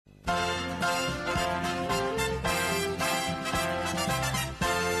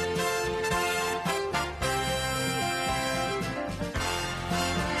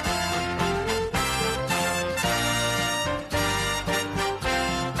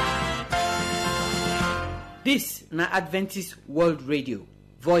This na Adventist World Radio,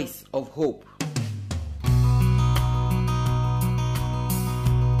 Voice of Hope.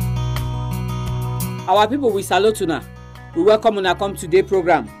 Our people, we salute una. We welcome una come today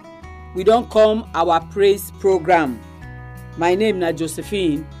program. We don't come our praise program. My name na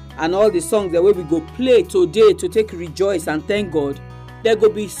Josephine, and all the songs the way we go play today to take rejoice and thank God. There go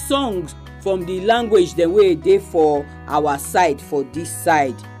be songs from the language the way they for our side, for this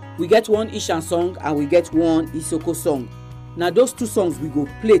side. We get one Esan song and we get one Isoko song. Now those two songs we go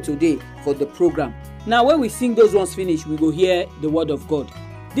play today for the program. Now when we sing those ones finish, we go hear the word of God.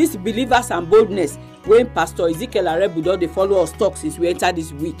 This believers and boldness, when Pastor Ezekiel Arebudo they follow us talk since we enter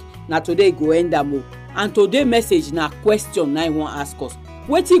this week. Now today go end them. And today message na question na I want ask us.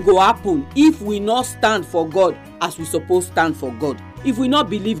 Wetin go happen if we not stand for God as we suppose stand for God? If we not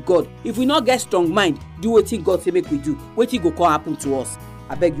believe God, if we not get strong mind, do wetin God say make we do. Wetin go come happen to us?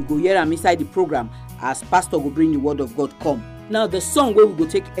 I beg you go hear am inside the program as Pastor go bring the word of God come. Now the song where we go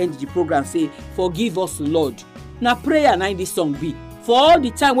take end the program say, "Forgive us, Lord." Now prayer na this song be. For all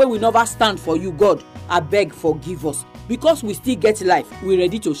the time where we never stand for you, God, I beg forgive us. Because we still get life, we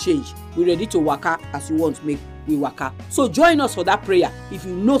ready to change. We ready to waka as you want to make we waka. So join us for that prayer. If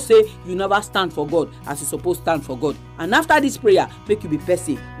you know say you never stand for God as you suppose stand for God. And after this prayer, make you be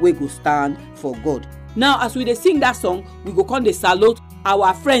person where go stand for God. Now as we dey sing that song, we go come dey salute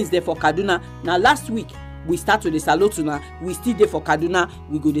our friends there for Kaduna. Now last week we start with the salute una, we still there for Kaduna,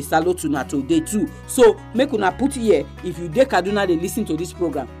 we go dey salute una today too. So make una put here, if you dey Kaduna dey listen to this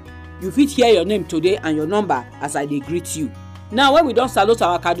program, you fit hear your name today and your number as I dey greet you. Now when we don salute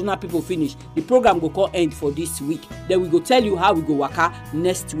our Kaduna people finish, the program go come end for this week. Then we go tell you how we go waka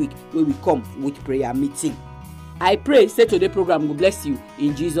next week when we come with prayer meeting. I pray say today program go bless you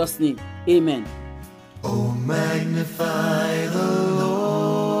in Jesus' name. Amen. Oh, magnify the Lord.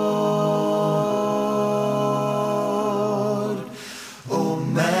 Oh,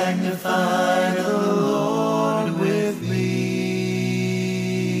 magnify the Lord with me.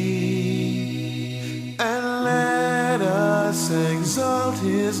 And let us exalt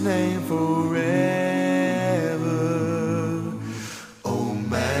his name forever. Oh,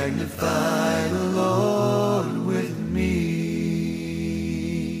 magnify the Lord with me.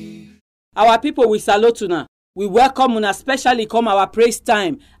 Our people, we salute una. We welcome una, especially come our praise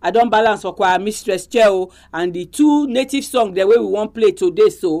time. I don't balance for choir mistress Cheo and the two native songs the way we want play today.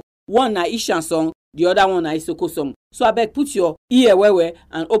 So one na Esan song, the other one na Isoko song. So I beg put your ear where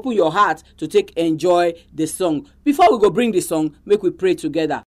and open your heart to take enjoy the song. Before we go bring the song, make we pray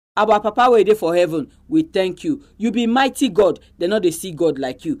together. Our Papa wey dey for heaven, we thank you. You be mighty God, they not they see God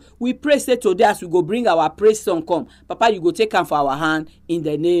like you. We pray say today as we go bring our praise song come. Papa, you go take am for our hand in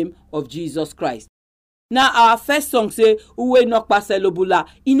the name of Jesus Christ. Now our first song say, Uwenokpa Sellobula.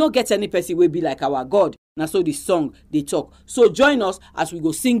 E no get any person wey be like our God. Now so the song they talk. So join us as we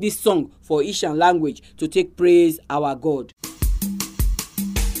go sing this song for Esan language to take praise our God.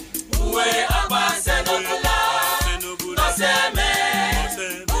 Uwenokpa Sellobula.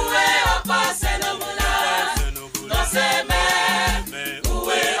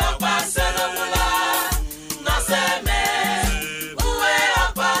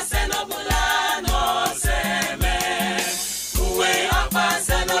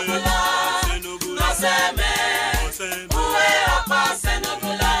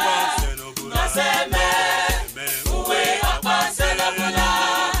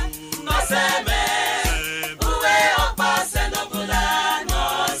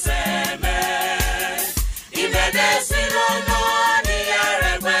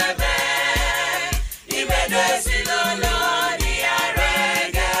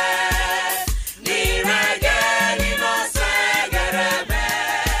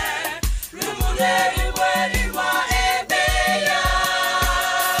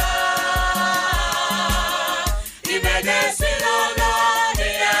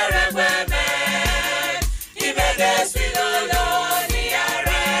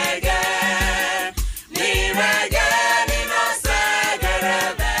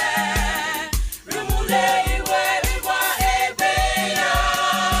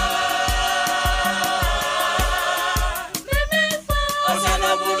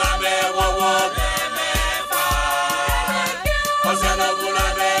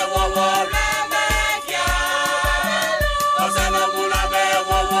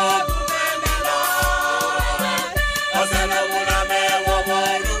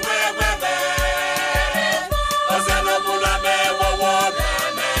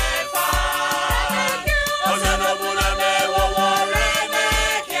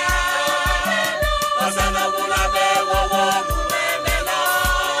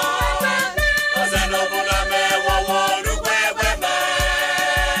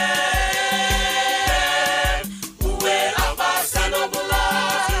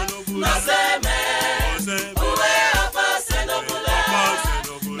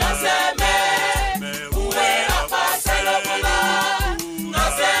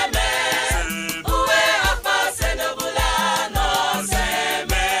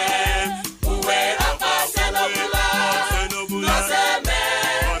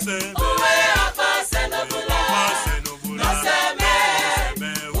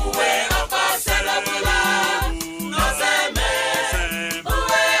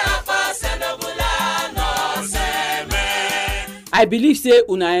 I believe say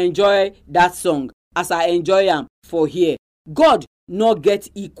una enjoy that song as I enjoy am for here. God no get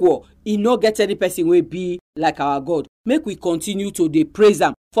equal. He no get any person wey be like our God. Make we continue to dey praise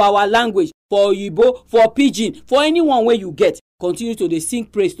am for our language, for Oyibo, for Pidgin, for anyone wey you get. Continue to dey sing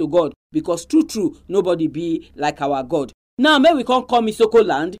praise to God, because true nobody be like our God. Now make we come Isoko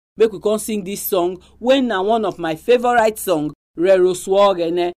land, make we come sing this song wey na one of my favorite song, Suo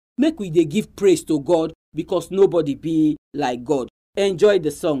Oghene. Make we dey give praise to God, because nobody be like God. Enjoy the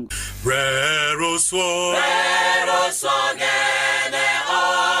song. Suo Oghene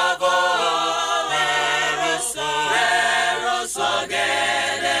Avo, Suo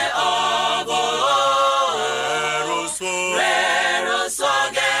Oghene Avo, Suo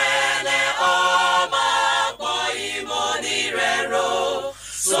Oghene Oma Poimoni Rero,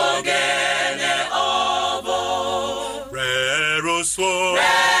 Suo Oghene Avo, Suo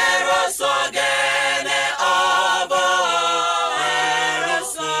Oghene Avo,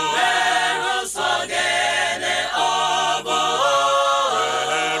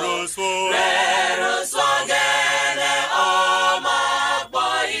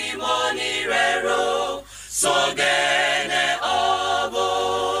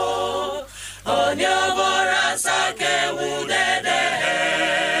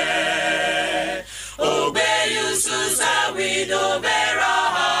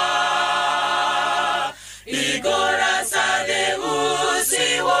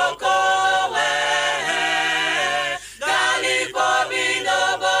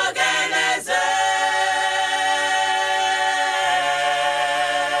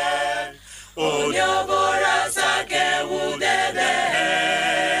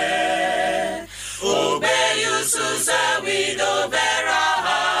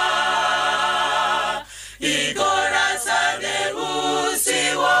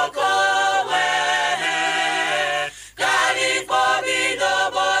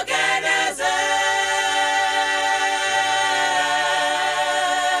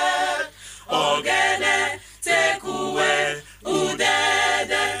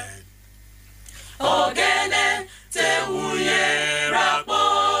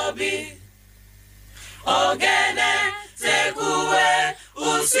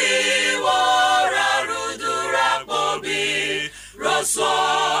 Suo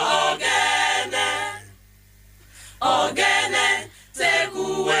Oghene, Oghene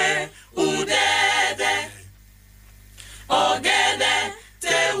tekue udede, Oghene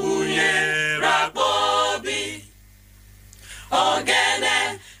tewunye rakpobi,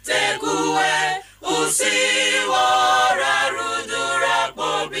 Oghene tekue usiwora rudu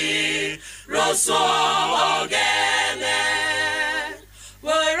rakpobi, Suo Oghene.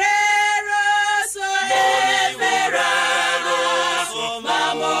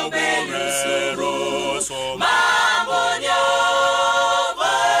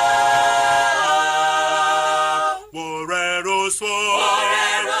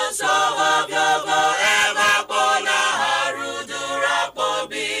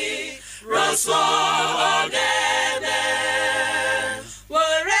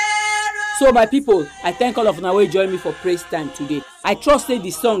 So my people, I thank all of you wey join me for praise time today. I trust say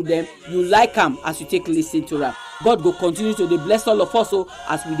the song them you like am as you take listen to am. God go continue to dey bless all of us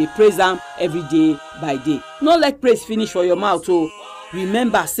as we dey praise am every day by day. No let praise finish for your mouth.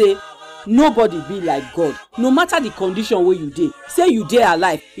 Remember say nobody be like God. No matter the condition where you dey, say you dey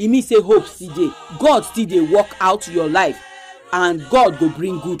alive, e mean say hope still dey. God still dey work out your life, and God go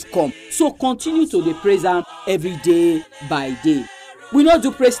bring good come. So continue to dey praise am every day by day. We no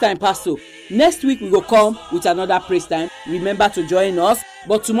do praise time, Pastor. Next week we go come with another praise time. Remember to join us.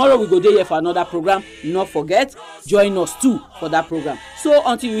 But tomorrow we go dey here for another program. Not forget, join us too for that program. So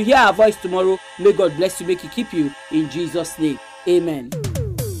until you hear our voice tomorrow, may God bless you, make He keep you in Jesus' name. Amen.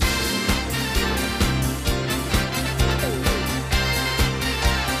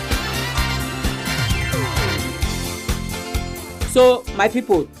 So my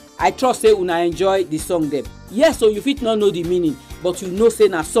people, I trust say una enjoy the song them. Yes, so you fit not know the meaning, but you know say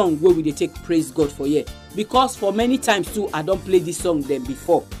na song where we dey take praise God for here. Because for many times too, I don't play this song them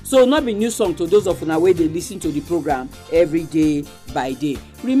before. So not be new song to those of una wey dey listen to the program every day by day.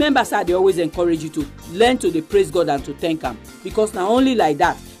 Remember, sir, they always encourage you to learn to dey praise God and to thank Him. Because now only like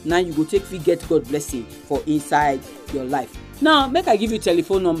that, now you go take fit get God blessing for inside your life. Now, make I give you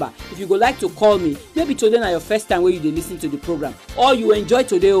telephone number. If you go like to call me, maybe today na your first time where you dey listen to the program, or you enjoy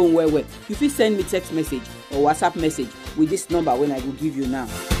today on well, you fit send me text message or WhatsApp message with this number when I go give you now.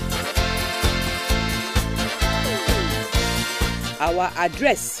 Our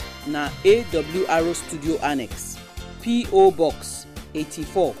address na AWR Studio Annex, PO Box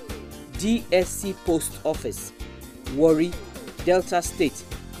 84, DSC Post Office, Warri, Delta State,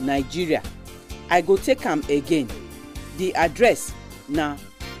 Nigeria. I go take am again. The address na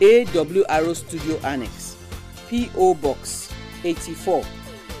AWR Studio Annex, P.O. Box 84,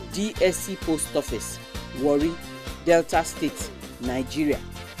 DSC Post Office, Warri, Delta State, Nigeria.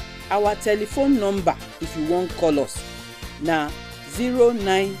 Our telephone number if you wan call us na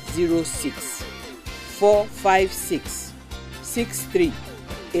 0906 456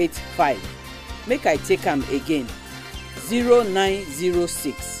 6385. Make I take am again.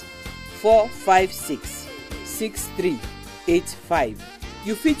 0906 456 6385.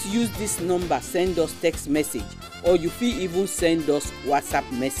 You fit use this number send us text message, or you fit even send us WhatsApp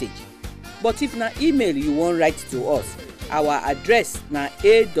message. But if na email you wan write to us, our address na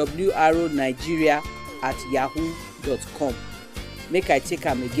awronigeria@yahoo.com. Make I take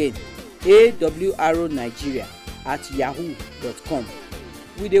am again. awronigeria@yahoo.com.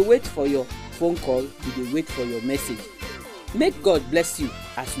 We dey wait for your phone call, we dey wait for your message. Make God bless you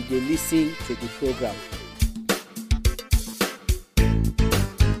as you dey listen to the program.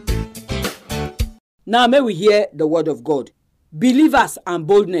 Now may we hear the word of God. Believers and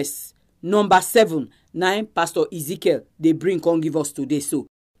boldness. Number 7, 9, Pastor Ezekiel they bring come give us today. So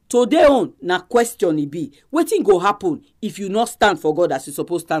today on na question e be, wetin go happen if you not stand for God as you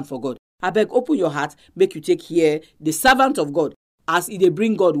suppose stand for God? Abeg open your heart, make you take hear the servant of God as he dey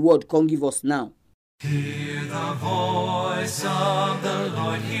bring God word come give us now. Hear the voice of the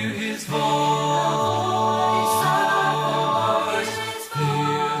Lord, hear his voice.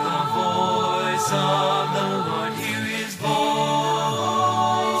 Hear the voice of the Lord, hear his voice.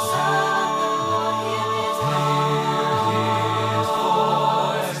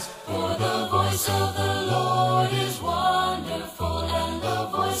 For the voice of the Lord is wonderful, and the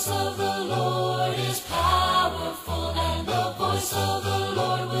voice of the Lord is powerful, and the voice of the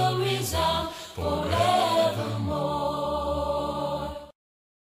Lord will resound forevermore.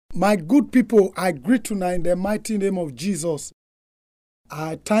 My good people, I greet you now in the mighty name of Jesus.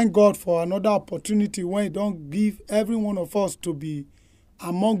 I thank God for another opportunity when He don't give every one of us to be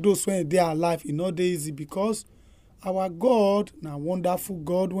among those when they are alive. It's not easy because our God, now wonderful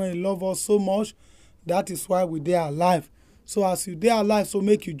God, when He loves us so much, that is why we are alive. So as you are alive, so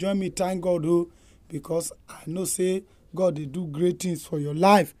make you join me, thank God, because I know say God they do great things for your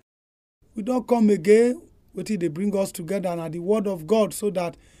life. We don't come again, waiting they bring us together and the word of God so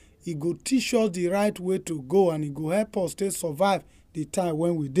that He go teach us the right way to go and He go help us to survive the time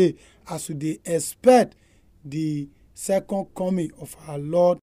when we dey, as we dey expect the second coming of our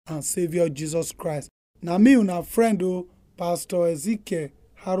Lord and Savior Jesus Christ. Now me una friend Pastor Ezekiel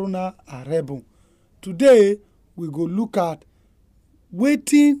Haruna Arebun. Today we go look at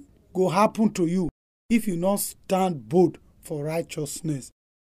wetin go happen to you if you not stand bold for righteousness.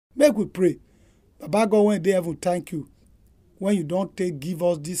 Make we pray. Baba God, when they heaven, thank you. When you don't give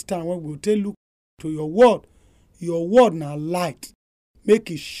us this time, when we take look to your word na light.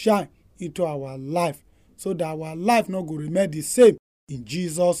 Make it shine into our life so that our life not go remain the same. In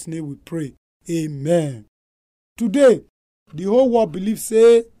Jesus' name we pray. Amen. Today, the whole world believes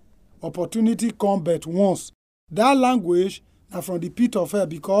say opportunity come but once. That language na from the pit of hell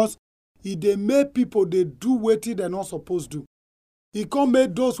because it dey make people they do wetin they not supposed to do. It come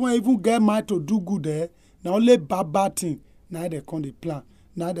make those when even get mind to do good there. Now only bad thing. Now they come the plan.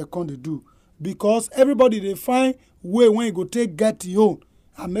 Now they come the do. Because everybody they find way when you go take get your own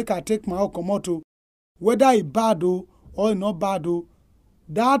and make I take my own come whether it bad or it not bad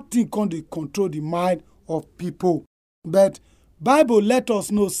that thing can they control the mind of people. But Bible let us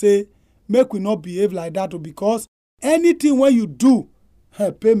know say make we not behave like that because anything when you do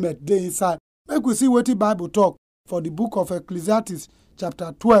payment dey inside. Make we see what the Bible talk for the book of Ecclesiastes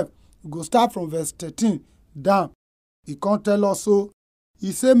chapter 12. We go start from verse 13 down. He can't tell us so.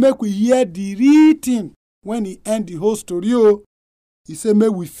 He say make we hear the real thing when he end the whole story. He say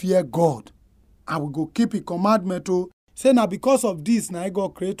make we fear God and we go keep His commandment. Say now because of this now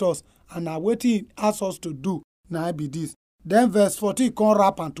God create us and now what He asks us to do now be this. Then verse 14 he can't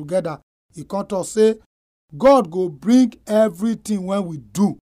wrap and together. He can't us say God go bring everything when we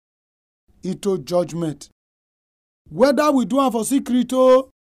do into judgment. Whether we do it for secret or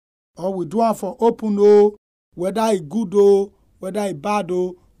we do it for open whether it good whether it bad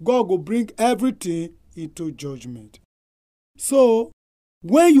God will bring everything into judgment. So,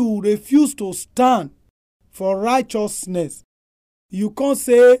 when you refuse to stand for righteousness, you can't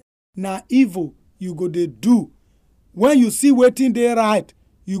say, na evil, you go dey do. When you see wetin dey right,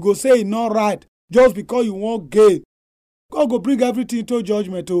 you go say it's not right, just because you want gain. God go bring everything into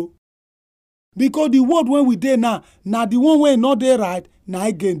judgment. Because the word when we dey now, na the one wey not dey right, na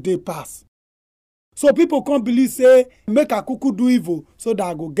again dey pass. So people can't believe, say, make a cuckoo do evil so that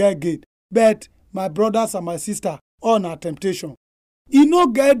I go get gain. But my brothers and my sister, all na temptation. E no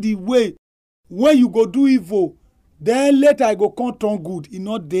get the way when you go do evil, then later I go come turn good. E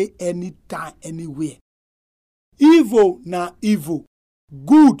no dey anytime, anywhere. Evil na evil.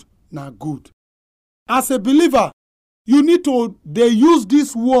 Good na good. As a believer, you need to dey use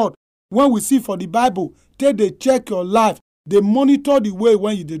this word when we see for the Bible, take dey check your life, dey monitor the way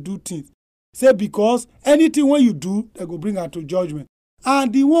when you dey do things. Say because anything when you do, they go bring am to judgment.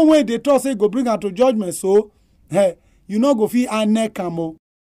 And the one way they talk say go bring am to judgment, so you no go fit neck am o.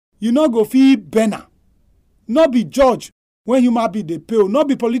 You no go fit bend. No be judge when human be dey pay. No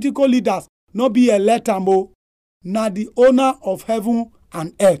be political leaders, no be elect am o. Na the owner of heaven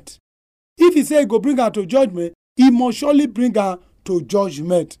and earth. If he say go bring am to judgment, he must surely bring am to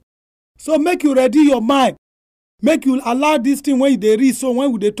judgment. So make you ready your mind. Make you allow this thing when you dey read, so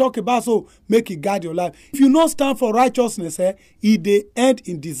when we dey talk about, so make it guide your life. If you no stand for righteousness, it dey end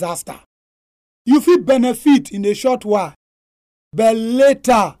in disaster. You fit benefit in a short while, but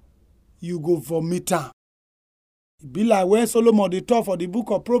later you go vomit am. E be like when Solomon dey talk for the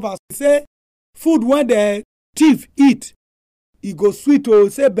book of Proverbs, he say food when the thief eat, e go sweet o,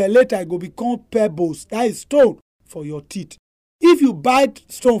 say but later e go become pebbles, that is stone for your teeth. If you bite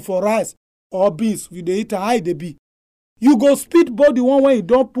stone for rice or beans, you dey eat am, how e dey be? You go spit both the one when you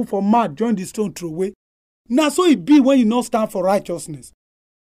don put for mouth, join the stone throw away. Na so e be when you no stand for righteousness.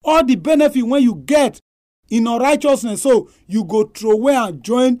 All the benefit when you get in unrighteousness, so you go throw away and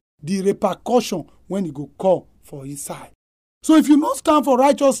join the repercussion when you go come for inside. So if you no stand for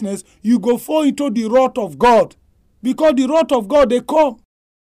righteousness, you go fall into the wrath of God. Because the wrath of God, they come.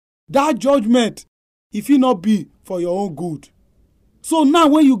 That judgment, if it not be for your own good. So now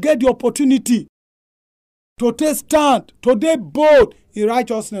when you get the opportunity to take stand, to take bold in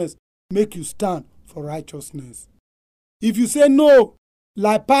righteousness, make you stand for righteousness. If you say no,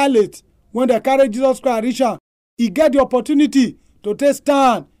 like Pilate, when they carry Jesus Christ reach am, he get the opportunity to take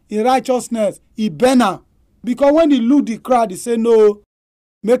stand in righteousness, he bend am. Because when he look the crowd, he say no,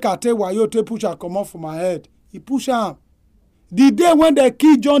 make I take wayo take push am comot for my head. He push am. The day when they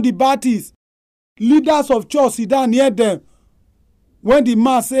kill John the Baptist, leaders of church sit down near them. When the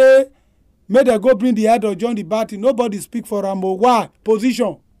man say, may they go bring the head of John the Baptist, nobody speak for am. Why?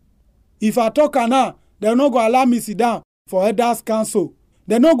 Position. If I talk now, they no go allow me sit down for elders council.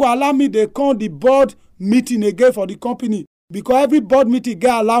 They no go allow me they call the board meeting again for the company, because every board meeting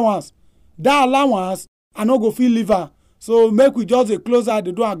get allowance. That allowance, I no go feel liver. So make we just a close eye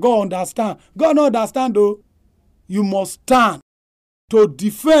the door and God understand. God no understand though. You must stand to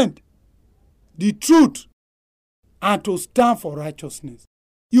defend the truth and to stand for righteousness.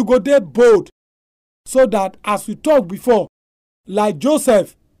 You go there bold, so that as we talked before, like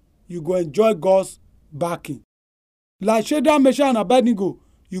Joseph, you go enjoy God's backing. Like Shadrach, Meshach, and Abednego,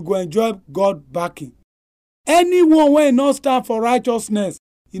 you go enjoy God's backing. Anyone when not stand for righteousness,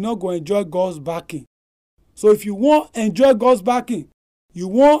 you not go enjoy God's backing. So if you want enjoy God's backing, you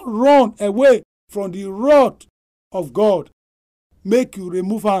want run away from the wrath of God, make you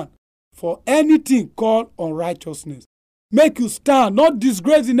remove hand for anything called unrighteousness. Make you stand, not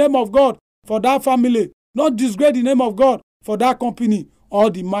disgrace the name of God for that family, not disgrace the name of God for that company or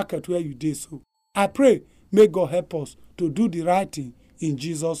the market where you did. So I pray, may God help us to do the right thing in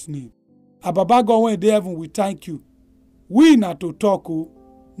Jesus' name. Ababa God, when they heaven, we thank you. We not to talk,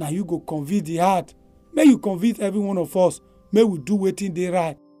 now you go convince the heart. May you convince every one of us. May we do wetin dey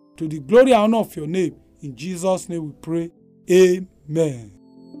right. To the glory and honor of your name. In Jesus' name we pray. Amen.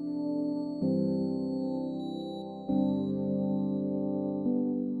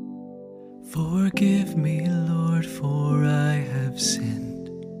 Forgive me, Lord, for I have sinned.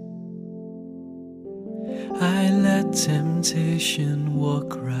 I let temptation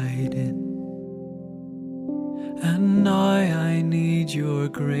walk right in. And now I need your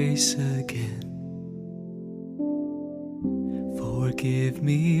grace again. Forgive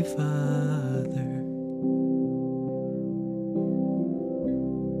me, Father.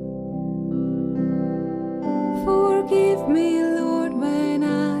 Forgive me, Lord, when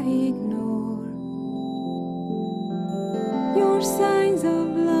I ignore your signs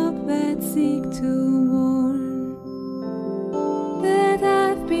of love that seek to warn that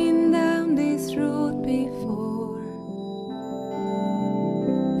I've been down this road before.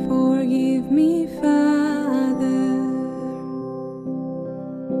 Forgive me, Father.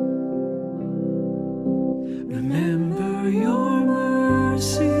 Remember your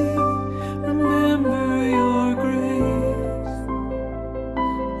mercy, remember your grace,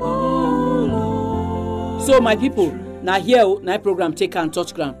 oh Lord. So my people, now here na program take and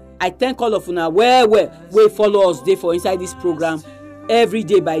touch ground. I thank all of una well wey follow us dey for inside this program every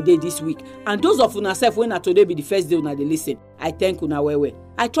day by day this week. And those of una sef wey na today be the first day una dey listen, I thank una well.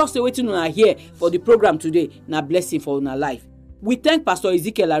 I trust say wetin una hear for the program today na blessing for una life. We thank Pastor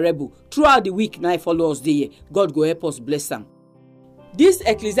Ezekiel Arebu throughout the week na follow us dey here. God go help us bless am. This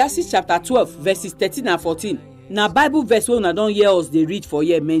Ecclesiastes chapter 12 verses 13 and 14 na Bible verse wey una don hear us dey read for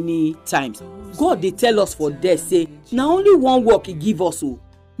here many times. God dey tell us for there say na only one work he give us o.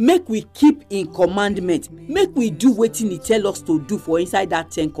 Make we keep in commandment, make we do wetin he tell us to do for inside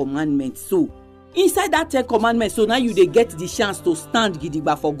that 10 commandments. So inside that 10 commandments, so now you dey get the chance to stand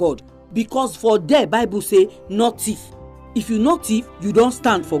gidigba for God, because for there Bible say no thief. If you no thief, you don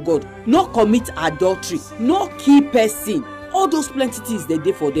stand for God. No commit adultery, no kill person. All those plenty things they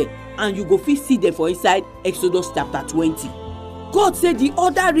dey for there, and you go fit see them for inside Exodus chapter 20. God said the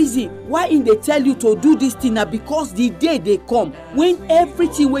other reason why in they tell you to do this thing na because the day they come when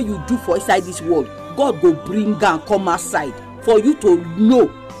everything wey you do for inside this world, God go bring am come outside for you to know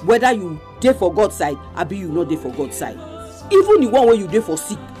whether you dey for God's side abi you no dey for God's side. Even the one wey you dey for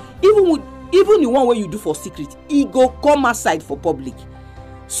sick, even the one wey you do for secret, e go come outside for public.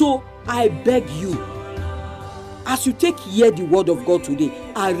 So I beg you, as you take hear the word of God today,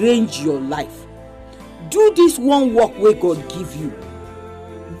 arrange your life. Do this one work wey God give you.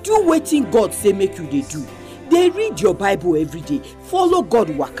 Do wetin God say make you dey do. Dey read your Bible every day. Follow God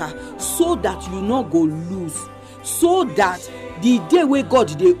waka so that you no go lose. So that the day wey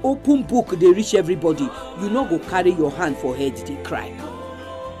God dey open book dey reach everybody, you no go carry your hand for head dey cry.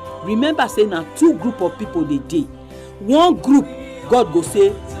 Remember say na two group of people dey dey. One group God go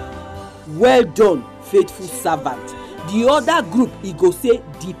say, well done faithful servant. The other group he go say,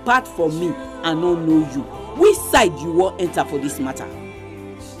 depart from me, I no know you. Which side you wan enter for this matter?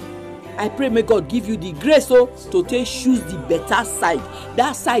 I pray may God give you the grace to take choose the better side,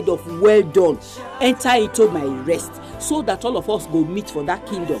 that side of well done. Enter into my rest, so that all of us go meet for that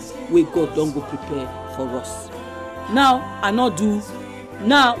kingdom where God don go prepare for us. Now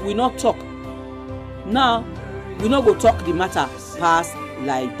we not talk. Now we not go talk the matter pass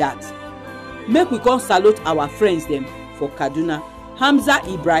like that. Make we come salute our friends them for Kaduna. Hamza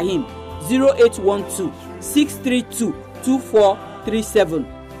Ibrahim 0812 632 2437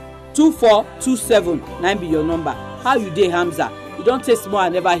 2427 9 be your number. How you dey, Hamza? You don't taste more, I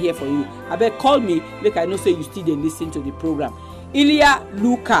never hear from you. Abeg call me make I know say you still dey listen to the program. Ilya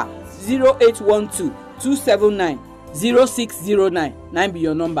Luka 0812 279 0609 9 be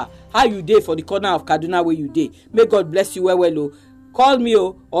your number. How you dey for the corner of Kaduna where you dey? May God bless you well. Call me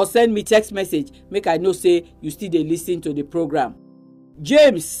or send me text message make I know say you still dey listen to the program.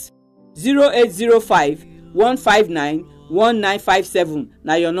 James 0805 159 1957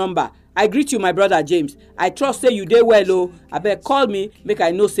 na your number. I greet you, my brother James. I trust say you dey well. Abeg call me make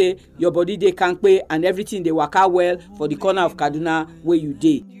I know say your body dey kampe and everything dey waka well for the corner of Kaduna where you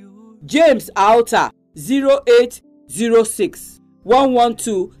dey. James Alta 0806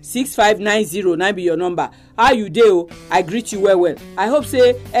 112 6590 9 be your number. How you dey? I greet you well. I hope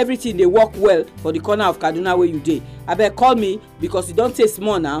say everything dey work well for the corner of Kaduna where you dey. Abeg call me because e don take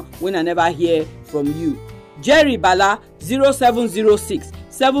small now when I never hear from you. Jerry Bala 0706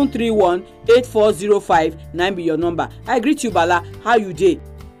 731 8405 9 be your number. I greet you, Bala. How you dey?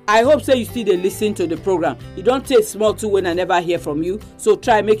 I hope say you still dey listen to the program. E don take small too when I never hear from you, so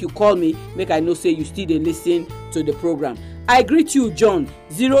try make you call me make I know say you still dey listen to the program. I greet you, John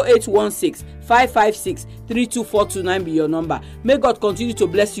 0816 556 32429 be your number. May God continue to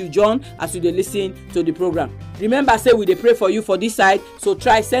bless you, John, as you dey listen to the program. Remember say we dey pray for you for this side, so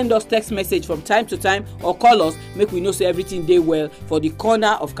try send us text message from time to time or call us make we know say everything dey well for the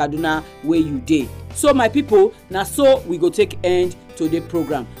corner of Kaduna where you dey. So my people, na so we go take end to the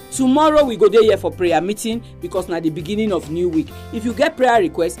program. Tomorrow we go dey here for prayer meeting because na the beginning of new week. If you get prayer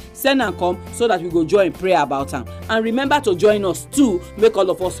request, send am come so that we go join prayer about am. And remember to join us too, make all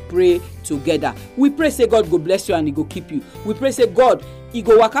of us pray together. We pray say God go bless you and he go keep you. We pray say God he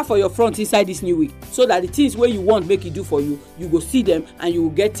go waka for your front inside this new week, so that the things wey you want make he do for you, you go see them and you will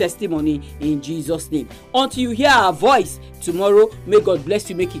get testimony in Jesus' name. Until you hear our voice tomorrow, may God bless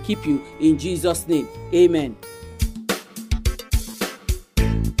you, make he keep you in Jesus' name. Amen.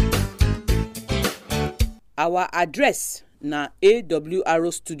 Our address na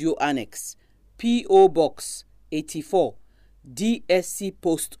AWR Studio Annex, P.O. Box 84, DSC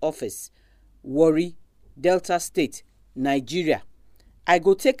Post Office, Warri, Delta State, Nigeria. I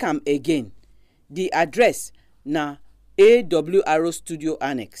go take am again. The address na AWR Studio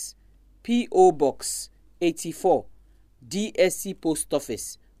Annex, P.O. Box 84, DSC Post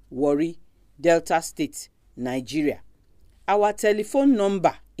Office, Warri, Delta State, Nigeria. Our telephone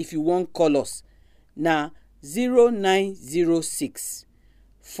number if you wan call us na 0906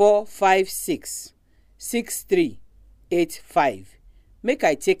 456 6385. Make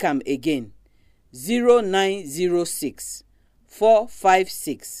I take am again. 0906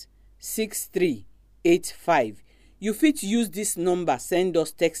 456 6385. You fit use this number send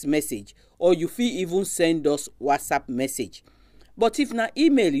us text message, or you fit even send us WhatsApp message. But if na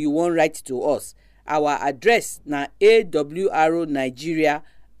email you wan write to us, our address na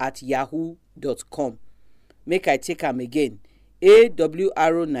awronigeria@yahoo.com. Make I take am again.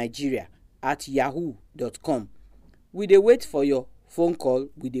 awronigeria@yahoo.com. We dey wait for your phone call.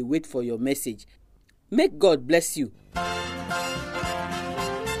 We dey wait for your message. Make God bless you.